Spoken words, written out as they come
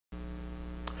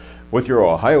With your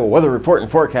Ohio weather report and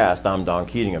forecast, I'm Don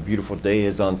Keating. A beautiful day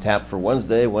is on tap for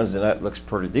Wednesday. Wednesday night looks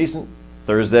pretty decent.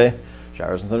 Thursday,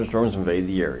 showers and thunderstorms invade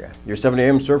the area. Your 7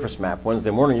 a.m. surface map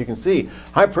Wednesday morning, you can see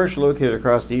high pressure located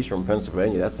across eastern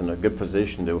Pennsylvania. That's in a good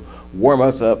position to warm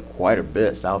us up quite a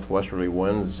bit. Southwesterly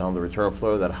winds on the return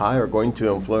flow of that high are going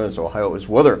to influence Ohio's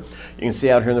weather. You can see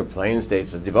out here in the Plain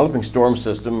States a developing storm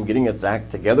system getting its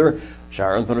act together.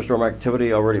 Shower and thunderstorm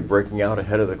activity already breaking out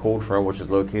ahead of the cold front, which is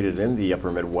located in the upper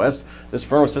Midwest. This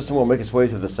frontal system will make its way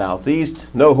to the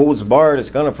southeast. No holds barred. It's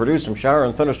going to produce some shower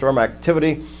and thunderstorm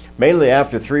activity mainly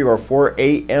after 3 or 4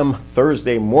 a.m.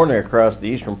 Thursday morning across the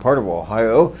eastern part of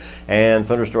Ohio. And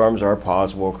thunderstorms are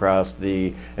possible across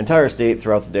the entire state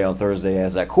throughout the day on Thursday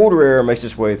as that colder air makes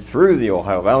its way through the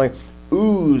Ohio Valley,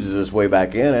 oozes its way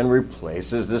back in, and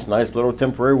replaces this nice little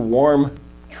temporary warm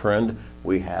trend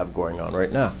we have going on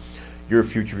right now. Your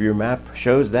future view map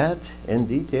shows that in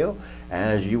detail.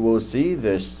 As you will see,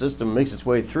 the system makes its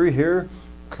way through here.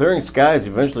 Clearing skies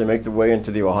eventually make their way into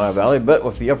the Ohio Valley, but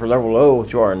with the upper level low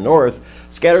to our north,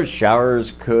 scattered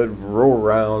showers could roll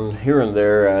around here and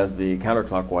there as the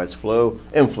counterclockwise flow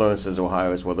influences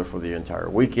Ohio's weather for the entire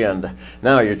weekend.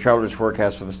 Now, your traveler's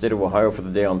forecast for the state of Ohio for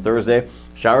the day on Thursday.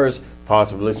 Showers,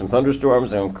 possibly some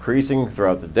thunderstorms increasing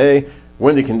throughout the day.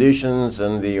 Windy conditions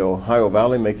in the Ohio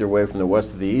Valley make their way from the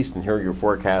west to the east, and here are your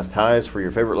forecast highs for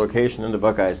your favorite location in the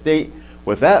Buckeye State.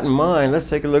 With that in mind, let's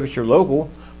take a look at your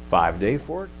local 5-day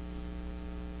forecast.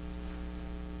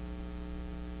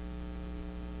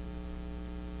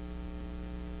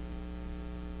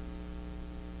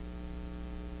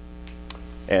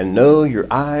 And no, your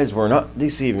eyes were not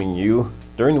deceiving you.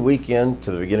 During the weekend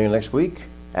to the beginning of next week,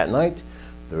 at night,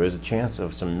 there is a chance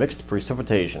of some mixed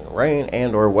precipitation, rain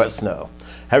and or wet snow.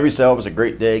 Have yourselves a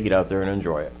great day. Get out there and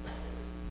enjoy it.